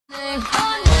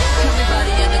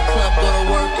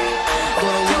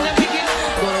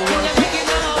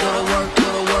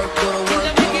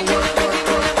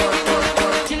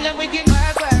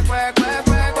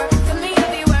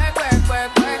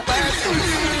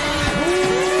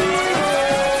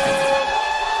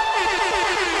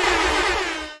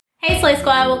Slay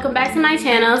Squad, welcome back to my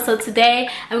channel. So today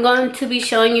I'm going to be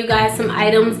showing you guys some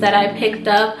items that I picked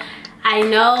up. I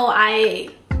know I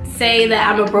say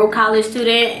that I'm a broke college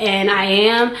student, and I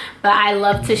am, but I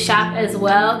love to shop as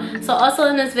well. So also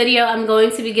in this video I'm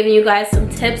going to be giving you guys some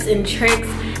tips and tricks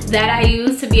that I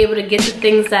use to be able to get the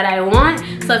things that I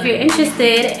want. So if you're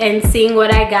interested in seeing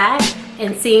what I got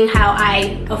and seeing how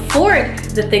I afford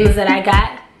the things that I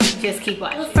got, just keep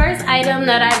watching. The first item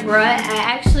that I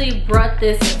actually brought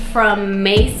this from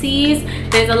Macy's.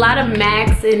 There's a lot of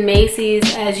Macs in Macy's,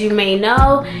 as you may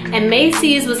know, and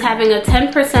Macy's was having a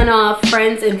 10% off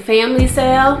friends and family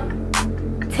sale.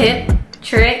 Tip,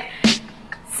 trick,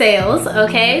 sales,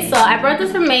 okay? So I brought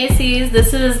this from Macy's.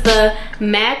 This is the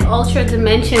MAC Ultra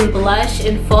Dimension Blush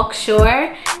in Faux,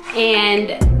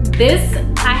 and this,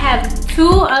 I have two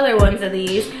other ones of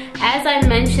these, as I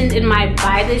mentioned in my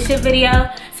buy this shit video.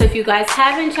 So if you guys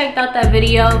haven't checked out that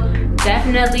video,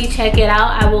 definitely check it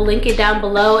out. I will link it down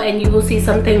below and you will see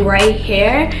something right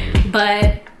here.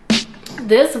 But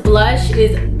this blush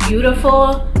is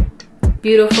beautiful,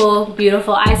 beautiful,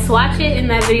 beautiful. I swatch it in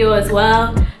that video as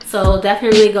well, so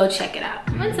definitely go check it out.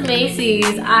 I went to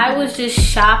Macy's. I was just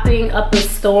shopping up a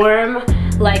storm.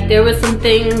 Like, there were some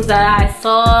things that I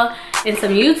saw in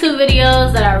some YouTube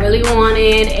videos that I really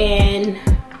wanted, and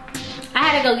I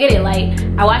had to go get it. Like,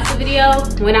 I watched the video,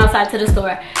 went outside to the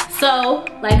store. So,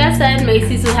 like I said,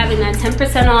 Macy's was having that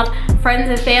 10% off friends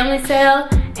and family sale.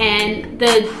 And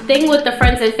the thing with the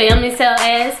friends and family sale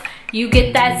is you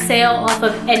get that sale off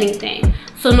of anything.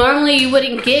 So normally you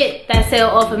wouldn't get that sale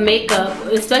off of makeup,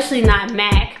 especially not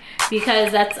MAC,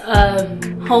 because that's a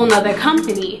whole nother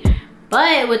company.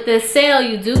 But with this sale,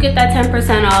 you do get that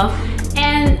 10% off.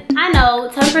 And I know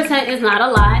 10% is not a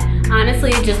lot.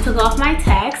 Honestly, it just took off my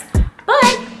tax.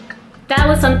 But that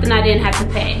was something I didn't have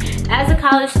to pay. As a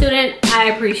college student,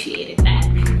 I appreciated that.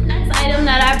 Next item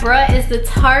that I brought is the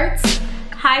Tarte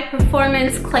High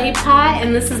Performance Clay Pot,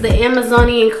 and this is the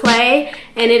Amazonian clay,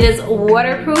 and it is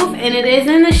waterproof, and it is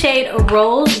in the shade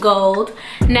Rose Gold.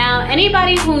 Now,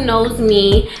 anybody who knows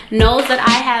me knows that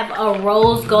I have a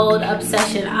rose gold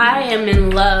obsession. I am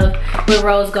in love with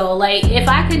rose gold. Like, if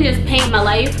I could just paint my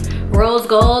life rose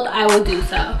gold, I would do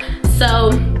so.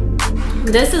 So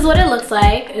this is what it looks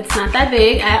like. It's not that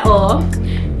big at all,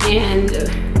 and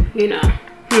you know,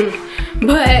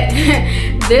 but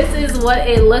this is what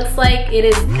it looks like. It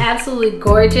is absolutely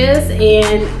gorgeous,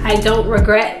 and I don't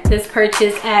regret this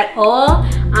purchase at all.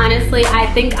 Honestly, I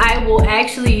think I will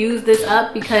actually use this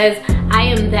up because I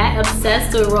am that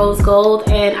obsessed with rose gold,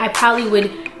 and I probably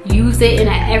would use it in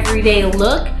an everyday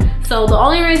look. So the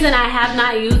only reason I have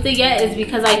not used it yet is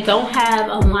because I don't have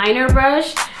a liner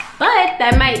brush. But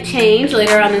that might change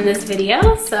later on in this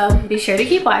video, so be sure to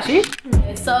keep watching.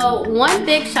 Okay, so one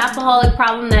big shopaholic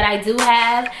problem that I do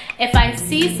have, if I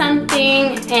see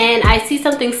something and I see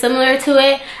something similar to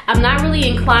it, I'm not really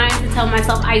inclined to tell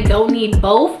myself I don't need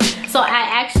both. So I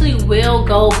actually will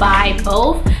go buy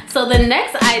both. So the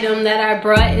next item that I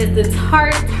brought is the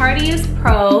Tariest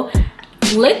Pro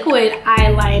Liquid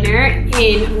Eyeliner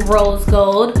in Rose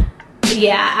Gold.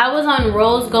 Yeah, I was on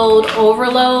Rose Gold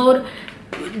overload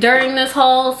during this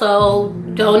haul, so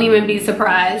don't even be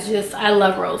surprised. Just, I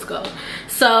love rose gold.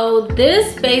 So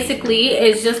this basically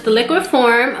is just the liquid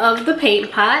form of the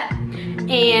paint pot,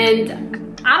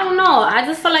 and I don't know, I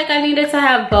just felt like I needed to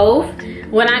have both.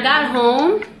 When I got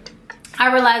home,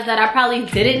 I realized that I probably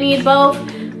didn't need both,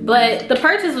 but the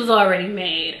purchase was already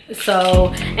made.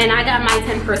 So, and I got my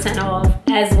 10% off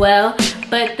as well.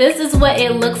 But this is what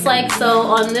it looks like. So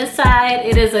on this side,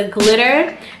 it is a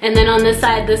glitter. And then on this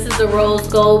side, this is the rose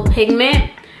gold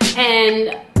pigment.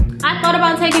 And I thought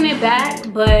about taking it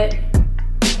back, but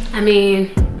I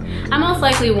mean, I most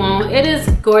likely won't. It is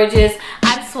gorgeous.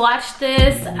 I've swatched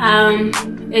this.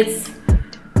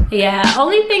 Yeah,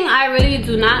 only thing I really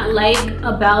do not like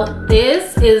about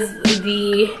this is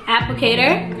the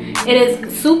applicator. It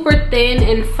is super thin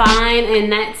and fine, and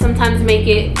that sometimes make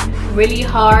it really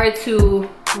hard to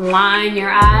line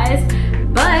your eyes.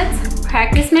 But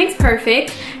practice makes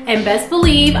perfect, and best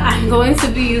believe I'm going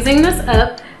to be using this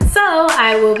up, so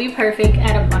I will be perfect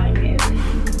at applying it.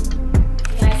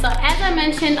 So as I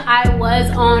mentioned, I was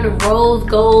on rose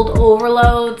gold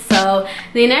overload. So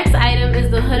the next item is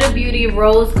the Huda Beauty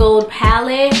Rose Gold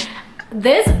palette.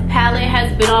 This palette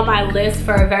has been on my list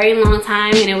for a very long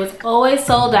time, and it was always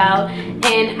sold out,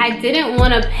 and I didn't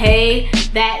want to pay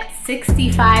that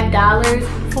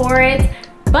 $65 for it.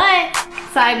 But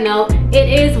side note,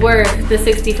 it is worth the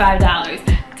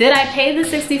 $65. Did I pay the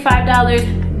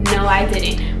 $65? No, I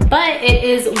didn't. But it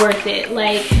is worth it.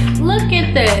 Like, look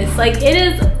at this. Like, it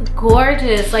is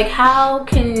gorgeous. Like, how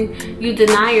can you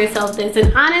deny yourself this?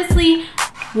 And honestly,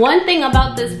 one thing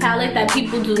about this palette that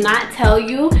people do not tell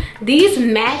you, these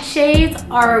matte shades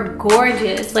are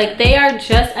gorgeous. Like, they are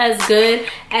just as good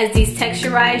as these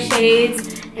texturized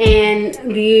shades and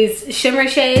these shimmer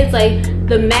shades. Like,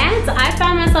 the mattes, I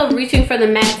found myself reaching for the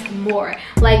mattes more.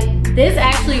 Like, this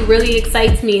actually really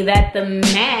excites me that the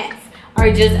mattes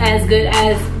are just as good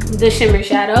as the shimmer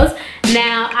shadows.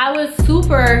 Now, I was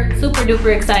super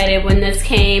duper excited when this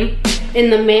came in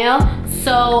the mail.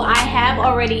 So I have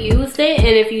already used it, and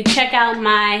if you check out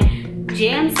my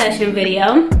jam session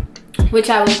video, which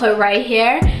I will put right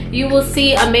here, you will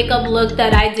see a makeup look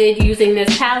that I did using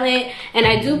this palette. And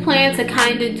I do plan to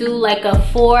kind of do like a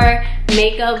 4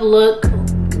 makeup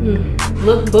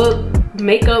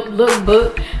makeup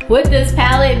lookbook with this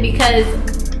palette, because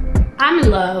I'm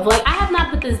in love. Like, I have not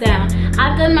put this down.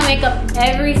 I've done my makeup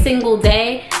every single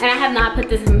day, and I have not put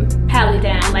this palette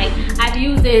down. Like, I've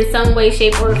used it in some way,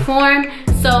 shape, or form.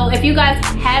 So if you guys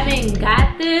haven't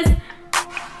got this,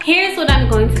 here's what I'm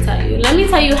going to tell you. Let me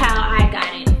tell you how I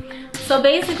got it. So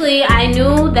basically, I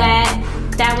knew that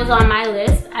that was on my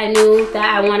list. I knew that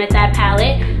I wanted that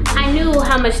palette. I knew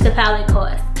how much the palette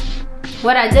cost.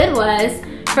 What I did was,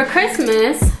 for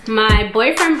Christmas, my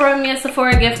boyfriend brought me a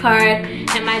Sephora gift card,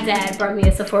 and my dad brought me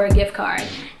a Sephora gift card.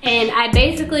 And I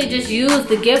basically just used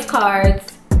the gift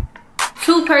cards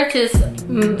to purchase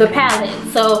the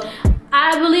palette. So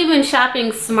I believe in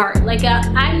shopping smart. Like,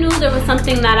 I knew there was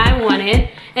something that I wanted,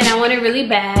 and I wanted really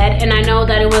bad, and I know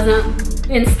that it wasn't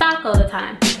in stock all the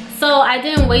time. So I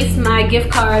didn't waste my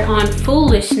gift card on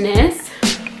foolishness.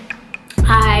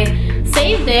 I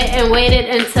saved it and waited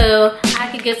until I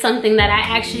could get something that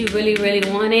I actually really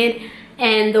wanted,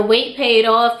 and the wait paid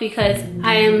off, because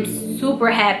I am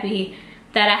super happy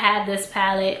that I had this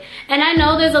palette. And I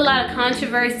know there's a lot of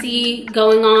controversy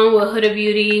going on with Huda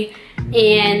Beauty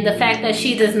and the fact that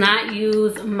she does not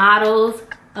use models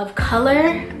of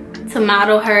color to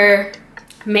model her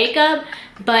makeup,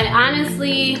 but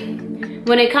honestly,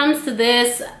 when it comes to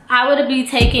this, I would be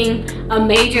taking a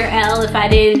major L if I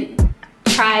didn't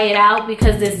try it out,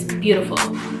 because it's beautiful.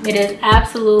 It is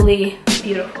absolutely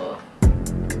beautiful,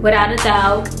 without a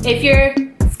doubt. If you're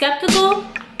skeptical,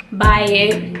 buy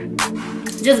it.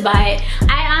 Just buy it.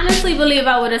 I honestly believe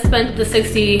I would have spent the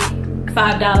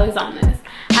 $65 on this.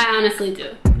 I honestly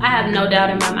do. I have no doubt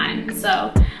in my mind.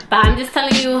 So, but I'm just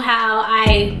telling you how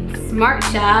I smart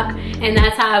shop, and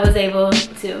that's how I was able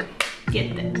to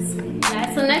get this.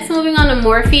 Okay, so next, moving on to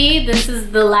Morphe. This is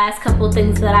the last couple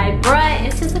things that I brought.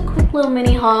 It's just a quick little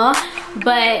mini haul,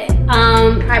 but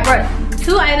I brought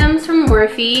 2 items from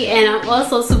Morphe, and I'm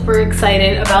also super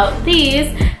excited about these.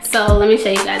 So let me show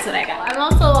you guys what I got. I'm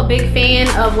also a big fan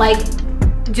of like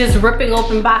just ripping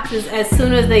open boxes as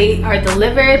soon as they are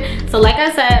delivered. So like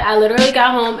I said, I literally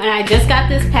got home and I just got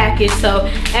this package, so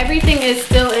everything is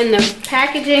still in the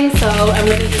packaging. So I'm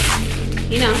gonna just,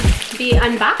 you know, be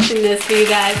unboxing this for you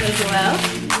guys as well.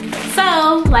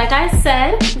 So like I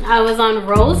said, I was on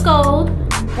rose gold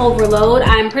overload.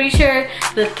 I'm pretty sure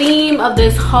the theme of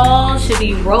this haul should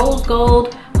be rose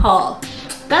gold haul.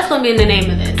 That's gonna be the name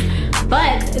of this.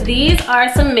 But these are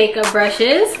some makeup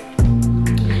brushes.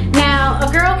 Now, a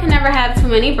girl can never have too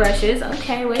many brushes.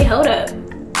 Okay, wait, hold up.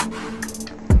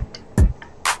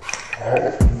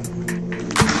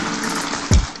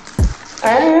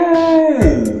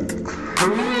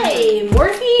 Hey,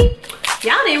 Morphe,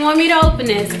 y'all didn't want me to open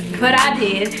this, but I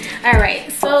did. All right,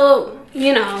 so,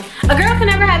 you know, a girl can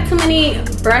never have too many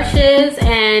brushes,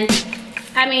 and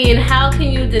I mean, how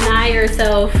can you deny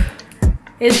yourself?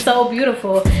 It's so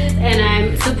beautiful, and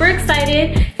I'm super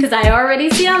excited because I already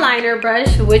see a liner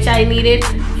brush, which I needed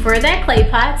for that clay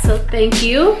pot, so thank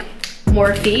you,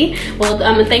 Morphe. Well,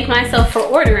 I'm gonna thank myself for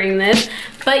ordering this.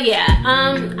 But yeah,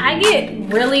 I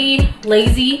get really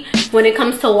lazy when it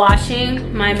comes to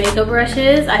washing my makeup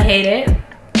brushes. I hate it.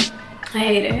 I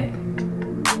hate it.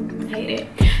 I hate it.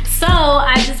 So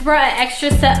I just brought an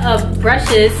extra set of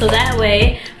brushes, so that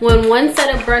way when one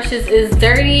set of brushes is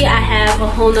dirty, I have a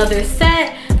whole nother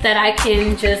set that I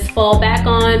can just fall back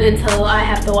on until I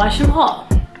have to wash them all.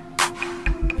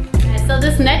 Okay, so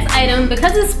this next item,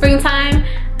 because it's springtime,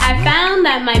 I found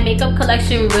that my makeup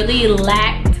collection really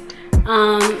lacked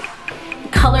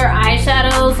color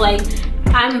eyeshadows. Like,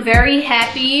 I'm very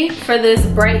happy for this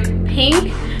bright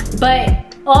pink,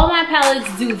 but all my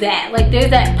palettes do that. Like, there's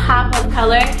that pop of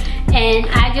color, and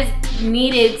I just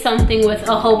needed something with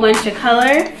a whole bunch of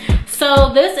color.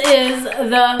 So this is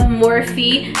the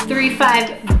Morphe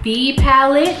 35B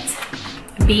palette.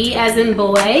 B as in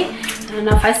boy. I don't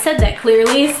know if I said that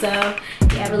clearly, so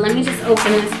yeah, but let me just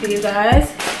open this for you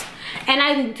guys. And I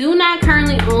I do not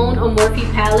currently own a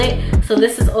Morphe palette, so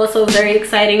this is also very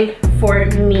exciting for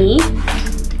me.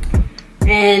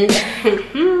 And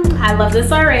I love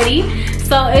this already.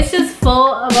 So it's just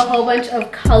full of a whole bunch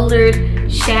of colored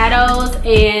shadows,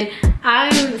 and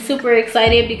I'm super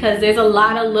excited because there's a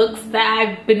lot of looks that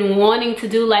I've been wanting to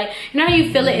do. Like, you know how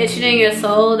you feel it itching in your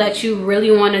soul that you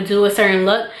really want to do a certain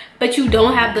look, but you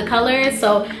don't have the colors.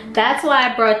 So that's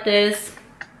why I brought this,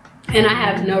 and I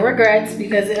have no regrets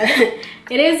because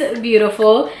it is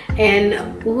beautiful.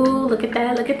 And ooh, look at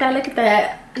that, look at that, look at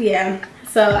that. Yeah,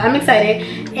 so I'm excited.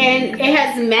 And it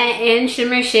has matte and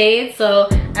shimmer shades, so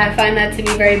I find that to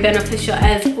be very beneficial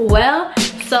as well.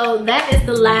 So that is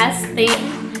the last thing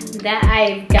that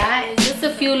I've got. It's just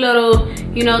a few little,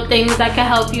 you know, things that can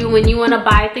help you when you want to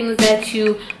buy things that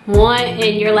you want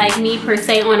and you're like me per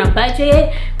se on a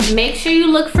budget. Make sure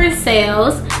you look for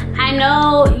sales. I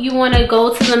know you want to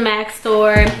go to the MAC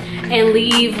store and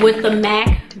leave with the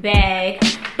MAC bag,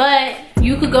 but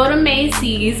you could go to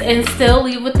Macy's and still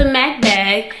leave with the MAC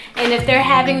bag. And if they're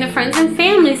having the friends and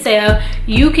family sale,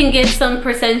 you can get some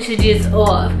percentages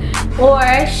off.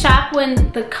 Or shop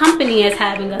when the company is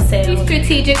having a sale. Be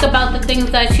strategic about the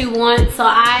things that you want. So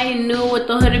I knew with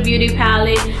the Huda Beauty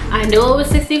palette, I knew it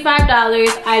was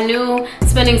 $65. I knew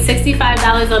spending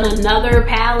 $65 on another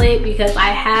palette because I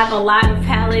have a lot of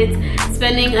palettes.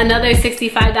 Spending another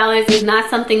 $65 is not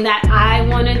something that I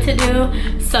wanted to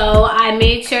do. So I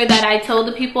made sure that I told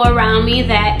the people around me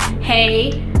that,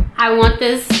 hey, I want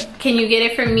this, can you get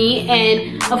it for me?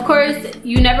 And of course,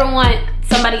 you never want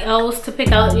somebody else to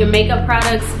pick out your makeup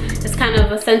products. It's kind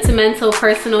of a sentimental,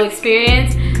 personal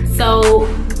experience. So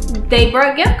they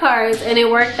brought gift cards and it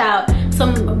worked out.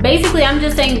 So basically, I'm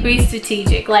just saying be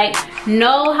strategic. Like,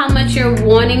 know how much you're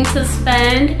wanting to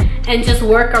spend and just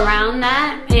work around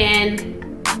that, and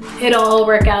it'll all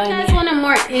work out. If you guys want a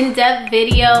more in-depth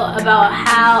video about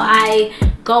how I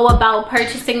go about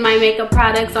purchasing my makeup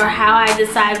products, or how I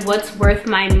decide what's worth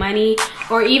my money,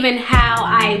 or even how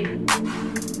I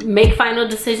make final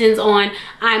decisions on,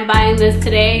 I'm buying this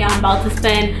today, I'm about to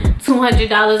spend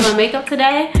 $200 on makeup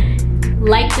today,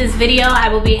 like this video. I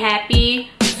will be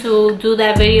happy to do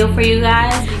that video for you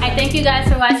guys. I thank you guys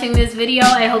for watching this video.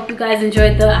 I hope you guys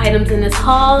enjoyed the items in this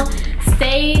haul.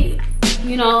 Stay,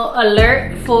 you know,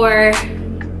 alert for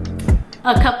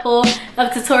a couple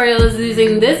of tutorials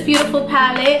using this beautiful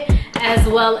palette as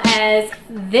well as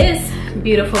this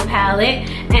beautiful palette,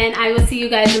 and I will see you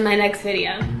guys in my next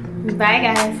video. Bye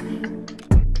guys.